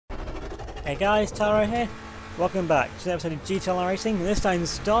Hey guys, Taro here. Welcome back to the episode of GTL Racing. This time the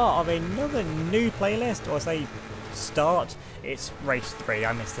start of another new playlist, or say start, it's race 3,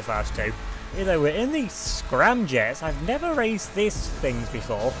 I missed the first two. Either we're in the Scramjets. I've never raced these things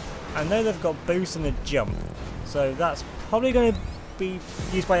before. I know they've got boost and a jump, so that's probably going to be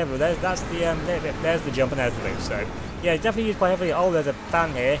used by everyone. There's the jump and there's the boost, so yeah, definitely used by everybody. Oh, there's a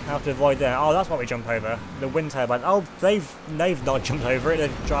fan here, I have to avoid that. Oh, that's what we jump over, the wind turbine. Oh, they've not jumped over it,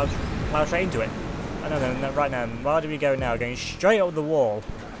 they've ploughed straight into it. I know then, right now, where do we go now? Going straight up the wall.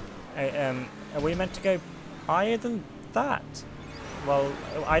 Are we meant to go higher than that? Well,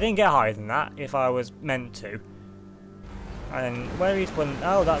 I didn't get higher than that if I was meant to. And where is one?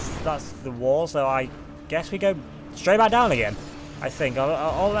 Oh, that's the wall, so I guess we go straight back down again. I think,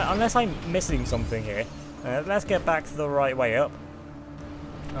 unless I'm missing something here. Let's get back the right way up.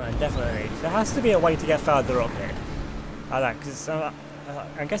 Definitely. There has to be a way to get further up here. Like that, because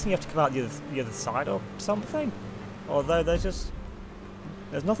I'm guessing you have to come out the other side or something. Although there's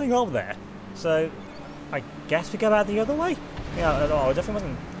nothing up there, so I guess we go out the other way. Yeah, I definitely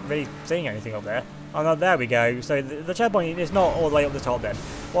wasn't really seeing anything up there. Oh no, there we go. So the checkpoint is not all the way up the top then.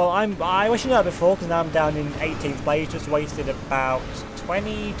 Well, I wish I knew that before, because now I'm down in 18th place. Just wasted about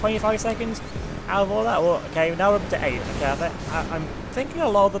 25 seconds out of all that. Well, okay, now we're up to 8. Okay, I'm thinking a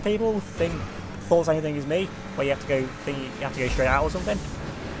lot of the people thought the same thing as me, where you have to go straight out or something.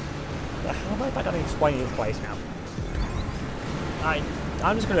 But how am I back down in 20th place now?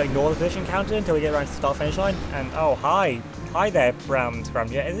 I'm just going to ignore the position counter until we get around to the start finish line. And oh, hi there, Brown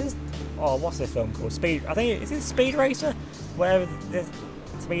Scramjet. Is this? Oh, what's this film called? Speed. I think is it Speed Racer, where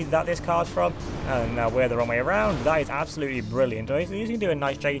this car's from. And now we're the wrong way around. That is absolutely brilliant. He's going to do a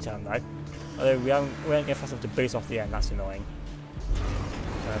nice J-turn though. Although we don't get fast enough to boost off the end. That's annoying.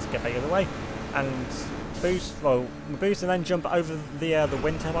 So let's get back the other way and boost. Well, boost and then jump over the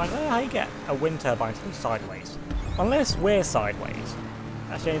wind turbine. I don't know how you get a wind turbine to be sideways, unless we're sideways.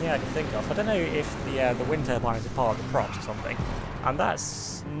 That's the only thing I can think of. I don't know if the wind turbine is a part of the props or something, and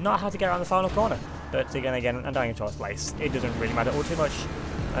that's not how to get around the final corner. But again, I'm down in 12th place. It doesn't really matter all too much.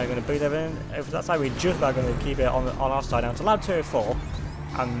 I'm going to boost over that side. We're just about going to keep it on our side down to lap 204,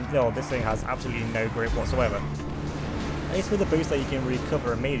 and this thing has absolutely no grip whatsoever. At least with the boost that you can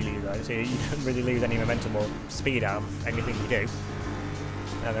recover immediately though, so you don't really lose any momentum or speed out of anything you do.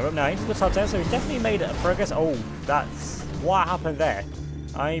 And we're up now into the top 10, so we've definitely made progress. Oh, that's what happened there.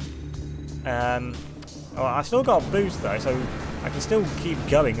 I've still got a boost though, so I can still keep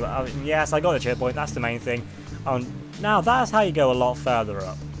going. Yes, I got the checkpoint, that's the main thing. Now that's how you go a lot further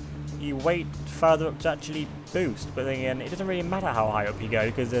up. You wait further up to actually boost, but then again, it doesn't really matter how high up you go,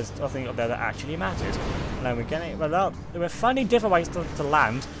 because there's nothing up there that actually matters. And we're getting, we're finding different ways to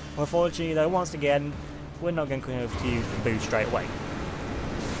land. Unfortunately though, once again, we're not going to use the boost straight away.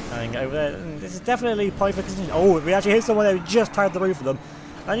 And over there, this is definitely point for consistency. Oh, we actually hit someone there who just tied the roof of them.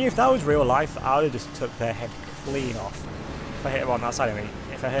 I knew if that was real life, I would have just took their head clean off. If I hit them on that side of me.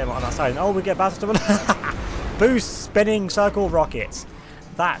 If I hit them on that side, oh, we get bounced to boost spinning circle rockets.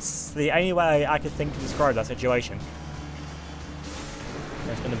 That's the only way I could think to describe that situation. I'm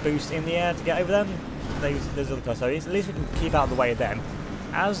just going to boost in the air to get over them. Those other cars, so at least we can keep out of the way of them.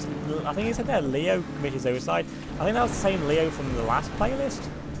 As I think he said there, Leo committed suicide. I think that was the same Leo from the last playlist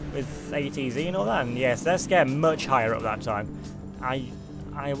with ATZ and all that. And yes, they're scared much higher up that time. I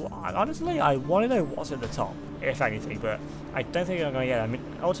honestly, I want to know what's at the top, if anything, but I don't think I'm going to get it. I mean,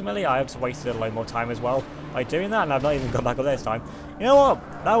 ultimately, I have just wasted a lot more time as well by doing that, and I've not even gone back up this time. You know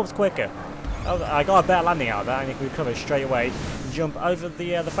what? That was quicker. I got a better landing out of that, and you can recover straight away, jump over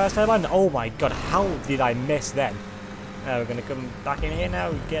the first turbine. Oh my god, how did I miss then? We're going to come back in here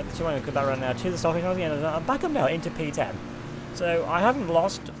now, get the 200, and come back around now to the stopping line again, and I'm back up now into P10. So I haven't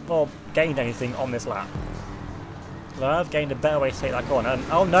lost or gained anything on this lap. But I've gained a better way to take that corner. And,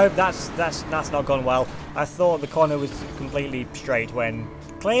 oh no, that's not gone well. I thought the corner was completely straight when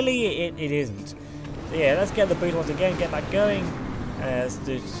clearly it isn't. So yeah, let's get the boost once again, get back going. Let's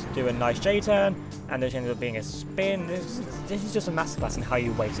just do a nice J-turn, and this ends up being a spin. This is just a masterclass in how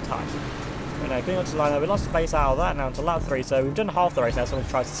you waste time. Going on to the line, we lost space out of that, now to lap 3, so we've done half the race now, so we'll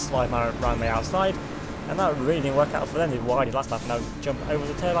try to slide around the outside. And that really didn't work out for them, what I did last lap. Now jump over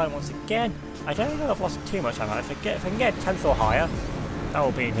the turbine once again. I don't think I've lost too much time. If I can get 10th or higher, that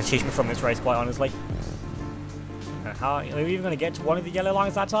will be an achievement from this race, quite honestly. Are we even going to get to one of the yellow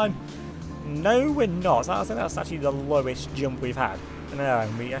lines that time? No, we're not. I think that's actually the lowest jump we've had. No,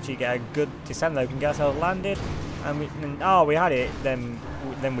 we actually get a good descent though, we can get ourselves landed. And oh, we had it, then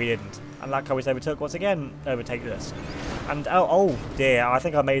we didn't. And that car we overtook once again, overtake this. And oh dear, I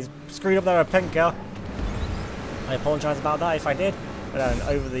think I may have screwed up there a pink car. I apologise about that if I did. And then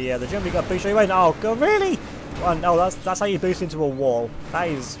over the jump, we got boost straight away. Oh god, really? Well, no, that's how you boost into a wall. That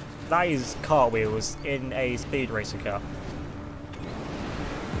is cartwheels in a speed racer car.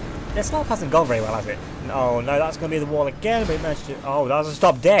 This lap hasn't gone very well, has it? Oh no, that's going to be the wall again. But it managed to. Oh, that doesn't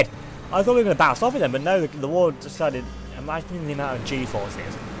stop dead. I thought we were going to bounce off it then, but no, the wall decided. Imagine the amount of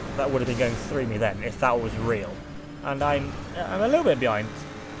G-forces that would have been going through me then if that was real. And I'm a little bit behind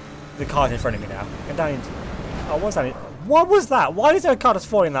the cars in front of me now. And down into, oh, what's that? What was that? Why is there a car that's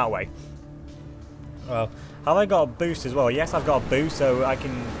falling that way? Well, have I got a boost as well? Yes, I've got a boost, so I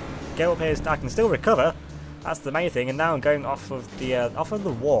can get up here. I can still recover. That's the main thing. And now I'm going off of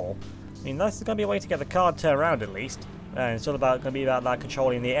the wall. I mean, that's going to be a way to get the car turned around at least. And it's all about going to be about that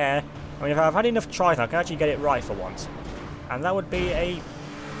controlling the air. I mean, if I've had enough tries, I can actually get it right for once. And that would be a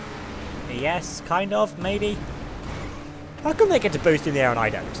yes, kind of, maybe. How come they get to boost in the air and I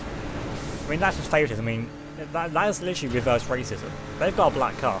don't? I mean, that's just favoritism. I mean, that is literally reverse racism. They've got a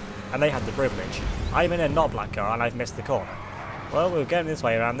black car, and they have the privilege. I'm in a not black car, and I've missed the corner. Well, we're going this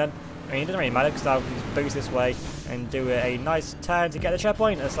way around then. I mean, it doesn't really matter, because I'll just boost this way and do a nice turn to get the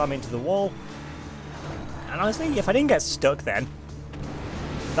checkpoint and slam into the wall. And honestly, if I didn't get stuck then,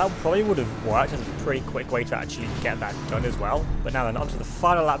 that probably would have worked as a pretty quick way to actually get that done as well. But now then, on to the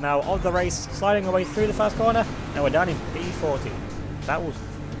final lap now of the race, sliding away through the first corner, and we're down in P40. That was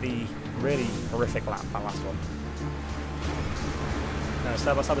the really horrific lap, that last one. Now,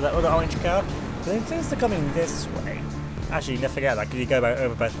 side by side with that other orange car. So since they're coming this way, actually, never forget that, because you go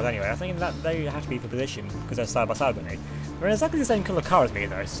over both of anyway. I think that they have to be for position, because they're side by side with me. We're in exactly the same colour car as me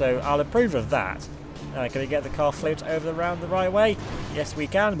though, so I'll approve of that. Can we get the car flipped over the round the right way? Yes, we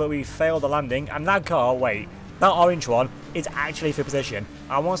can, but we failed the landing. And that car, wait, that orange one is actually for position.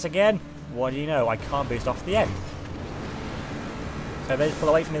 And once again, what do you know? I can't boost off the end. So they just pull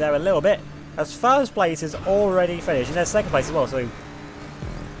away from me there a little bit. As first place is already finished, and there's second place as well. So,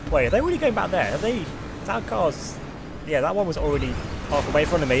 wait, are they already going back there? Are they? That car's, yeah, that one was already half away in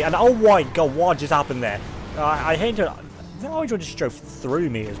front of me. And oh my god, what just happened there? I hit into it. The orange one just drove through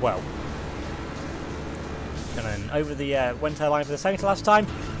me as well. And then over the wind turbine for the second to last time.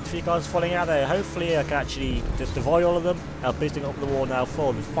 A few cars falling out there. Hopefully I can actually just avoid all of them. Now boosting up the wall now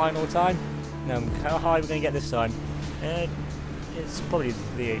for the final time. Now how high are we going to get this time? It's probably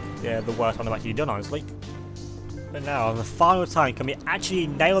the worst one I've actually done, honestly. But now on the final time, can we actually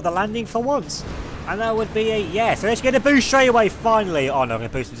nail the landing for once? And that would be a yes. So let's get a boost straight away, finally. Oh no, I'm going to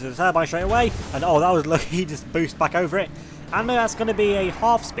boost into the turbine straight away. And oh, that was lucky, just boost back over it. And that's going to be a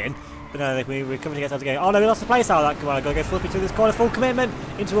half spin. But no, we're coming to get time to go. Oh no, we lost the place out of that. Come on, I've got to go flipping through this corner. Full commitment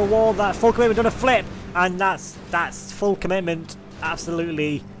into a wall. That full commitment done a flip. And that's full commitment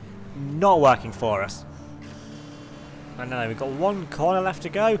absolutely not working for us. And now we've got one corner left to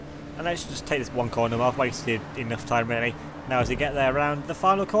go. And let's just take this one corner off. Wasted enough time really. Now as we get there around the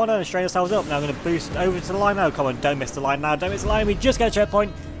final corner and straighten ourselves up. Now I'm going to boost over to the line now. Come on, don't miss the line now. Don't miss the line. We just get a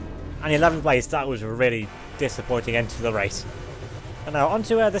checkpoint. And 11th place. That was a really disappointing end to the race. And now on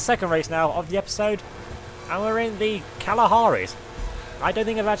to the second race now of the episode, and we're in the Kalaharis. I don't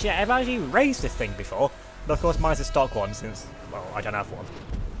think I've actually raced this thing before, but of course mine's a stock one since, well, I don't have one.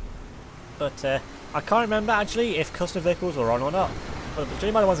 But I can't remember actually if custom vehicles were on or not. But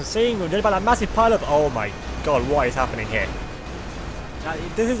judging by the ones I'm seeing, we're judging by that massive pile-up, oh my god, what is happening here?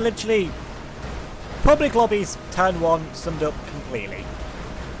 This is literally public lobbies turn 1 summed up completely.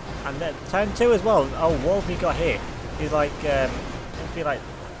 And then turn 2 as well. Oh, what have we got here? He's like, be like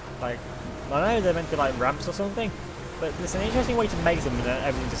I don't know, they're meant to be like ramps or something, but there's an interesting way to make them and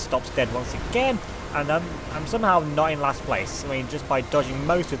everything just stops dead once again. And I'm somehow not in last place. I mean, just by dodging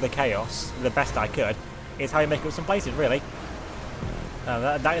most of the chaos the best I could is how you make up some places really.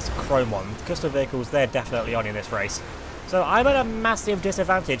 That is a chrome one. Custom vehicles, they're definitely on in this race, so I'm at a massive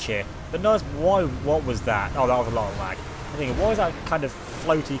disadvantage here. But notice what was that? Oh, that was a lot of lag. I think what was that kind of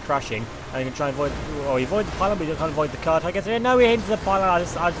floaty crashing? And you can try and avoid, or you avoid the pylon, but you can't avoid the car. I guess no, we hit into the pylon. I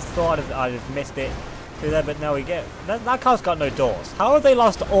just thought I'd have missed it through there, but no, we get that car's got no doors. How have they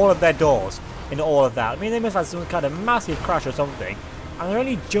lost all of their doors in all of that? I mean, they must have had some kind of massive crash or something, and they're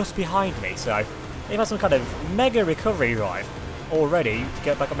only just behind me, so they've had some kind of mega recovery drive already to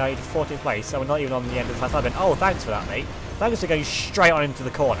get back up now to 14th place. So we're not even on the end of the fast lap. Oh, thanks for that, mate. Thanks for going straight on into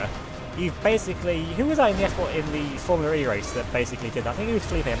the corner. You've basically, who was that in the Formula E race that basically did that? I think it was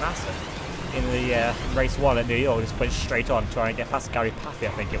Felipe Massa in the race 1 at New York. Just went straight on, trying to get past Gary Paffey,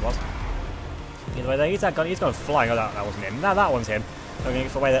 I think it was. Either way, he's gone flying. Oh, that wasn't him. No, that one's him. I'm going to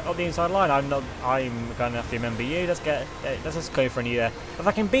get away there up the inside line. I'm going to have to remember you. Let's just go for a new there. If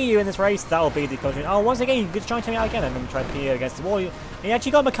I can beat you in this race, that'll be the conclusion. Oh, once again, you could try and take me out again. I'm going to try and pin you against the wall. He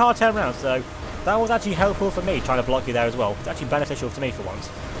actually got my car turned around, so That was actually helpful for me, trying to block you there as well. It's actually beneficial to me for once.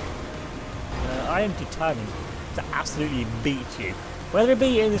 I am determined to absolutely beat you. Whether it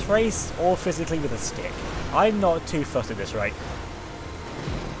be in this race or physically with a stick. I'm not too fussed at this rate.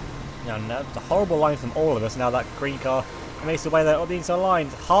 No, it's a horrible line from all of us. Now that green car makes the way there up the inside line.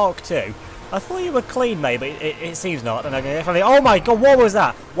 Hark too. I thought you were clean, mate, but it seems not. And I'm going to oh my god, what was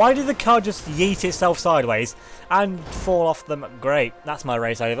that? Why did the car just yeet itself sideways and fall off them? Great, that's my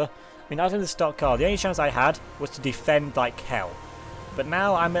race over. I mean, I was in the stock car. The only chance I had was to defend like hell. But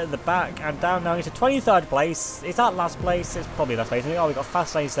now I'm at the back. I'm down now into 23rd place. Is that last place? It's probably last place. Oh, we got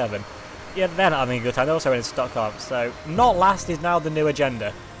fast lane 7. Yeah, they're not having a good time. They're also in a stock car. So, not last is now the new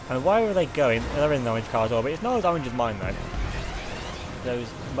agenda. And where are they going? They're in the orange car as well, but it's not as orange as mine though.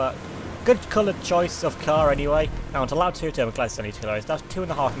 But good coloured choice of car anyway. Now onto lap 2 turbo class 72 kilos. That's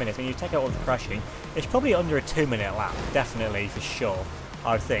 2.5 minutes. When you take out all the crashing, it's probably under a 2-minute lap. Definitely, for sure.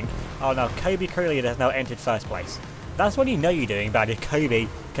 I would think. Oh no, Kobe Curley has now entered first place. That's when you know you're doing bad, if Kobe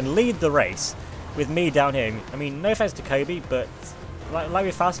can lead the race with me down here. I mean, no offense to Kobe, but like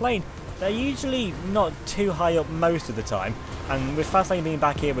with Fastlane, they're usually not too high up most of the time. And with Fastlane being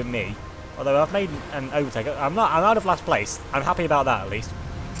back here with me, although I've made an overtake, I'm out of last place. I'm happy about that at least.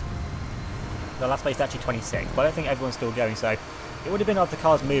 The last place is actually 26, but I don't think everyone's still going, so it would have been odd the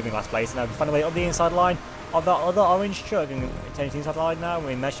car's moving last place, and I would find a way up the inside line of that other orange truck and turn to the inside line now.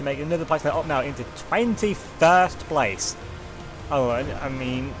 We managed to make another place up now into 21st place. Oh, I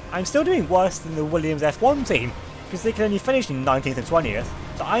mean, I'm still doing worse than the Williams F1 team, because they can only finish in 19th and 20th,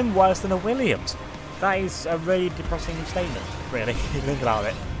 so I'm worse than a Williams. That is a really depressing statement, really, if you think about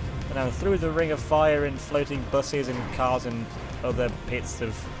it. And I'm through the ring of fire and floating buses and cars and other bits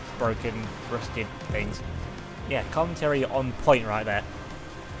of broken, rusted things. Yeah, commentary on point right there.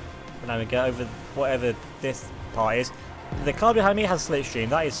 And now we go over whatever this part is. The car behind me has slipstream.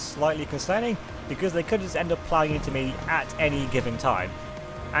 That is slightly concerning because they could just end up ploughing into me at any given time.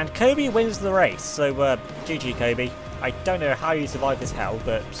 And Kobe wins the race, so GG Kobe. I don't know how you survived this hell,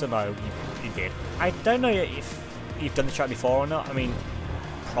 but somehow you did. I don't know if you've done the track before or not. I mean,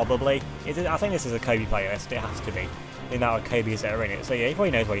 probably. I think this is a Kobe playlist. It has to be. The amount of Kobe's that are in it. So yeah, he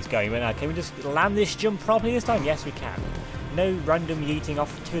probably knows where he's going. But now, can we just land this jump properly this time? Yes, we can. No random yeeting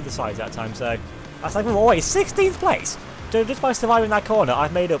off to the sides that time, so that's like, oh wait, 16th place! So just by surviving that corner,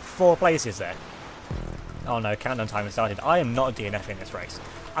 I've made up 4 places there. Oh no, countdown time has started. I am not DNF in this race.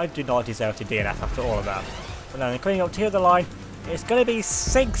 I do not deserve to DNF after all of that. But then coming up to the line, it's going to be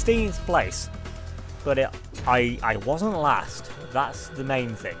 16th place. But I wasn't last. That's the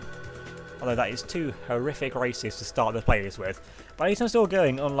main thing. Although that is 2 horrific races to start the playlist with. But at least I'm still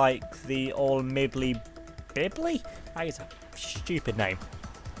going, unlike the all Midley Bibley? That is a stupid name.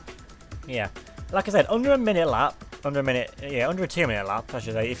 Yeah. Like I said, under a 2-minute lap, I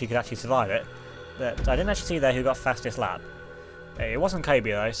should say, if you could actually survive it. But I didn't actually see there who got fastest lap. It wasn't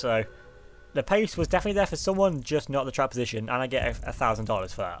Kobe though, so the pace was definitely there for someone, just not the track position, and I get $1,000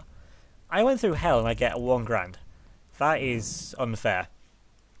 for that. I went through hell and I get $1,000. That is unfair.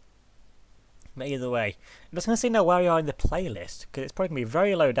 But either way, I'm just going to see now where we are in the playlist, because it's probably going to be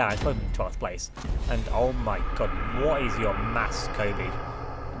very low down. It's probably 12th place. And oh my god, what is your mass, Kobe?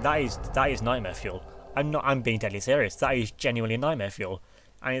 That is nightmare fuel. I'm being deadly serious. That is genuinely nightmare fuel.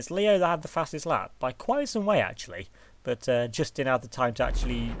 And it's Leo that had the fastest lap, by quite some way actually, but just didn't have the time to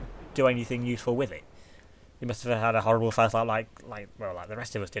actually do anything useful with it. He must have had a horrible fast lap like the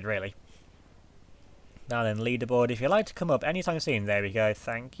rest of us did, really. Now then, leaderboard, if you'd like to come up anytime soon, there we go,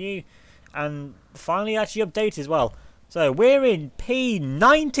 thank you. And finally actually update as well. So we're in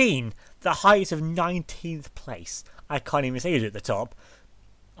P19, the height of 19th place. I can't even see it at the top.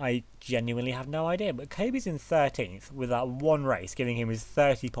 I genuinely have no idea, but Kobe's in 13th with that one race, giving him his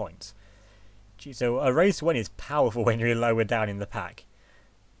 30 points. Gee, so a race win is powerful when you're lower down in the pack.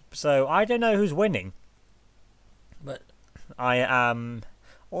 So I don't know who's winning, but I am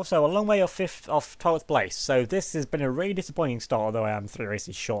also a long way off 12th place. So this has been a really disappointing start, although I am 3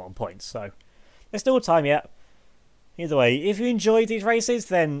 races short on points. So there's still time yet. Either way, if you enjoyed these races,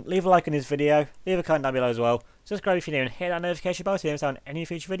 then leave a like on this video, leave a comment down below as well, subscribe if you're new and hit that notification bell so you don't miss out on any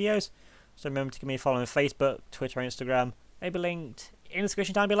future videos. So remember to give me a follow on Facebook, Twitter and Instagram, maybe linked in the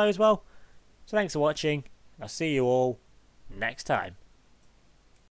description down below as well. So thanks for watching, and I'll see you all next time.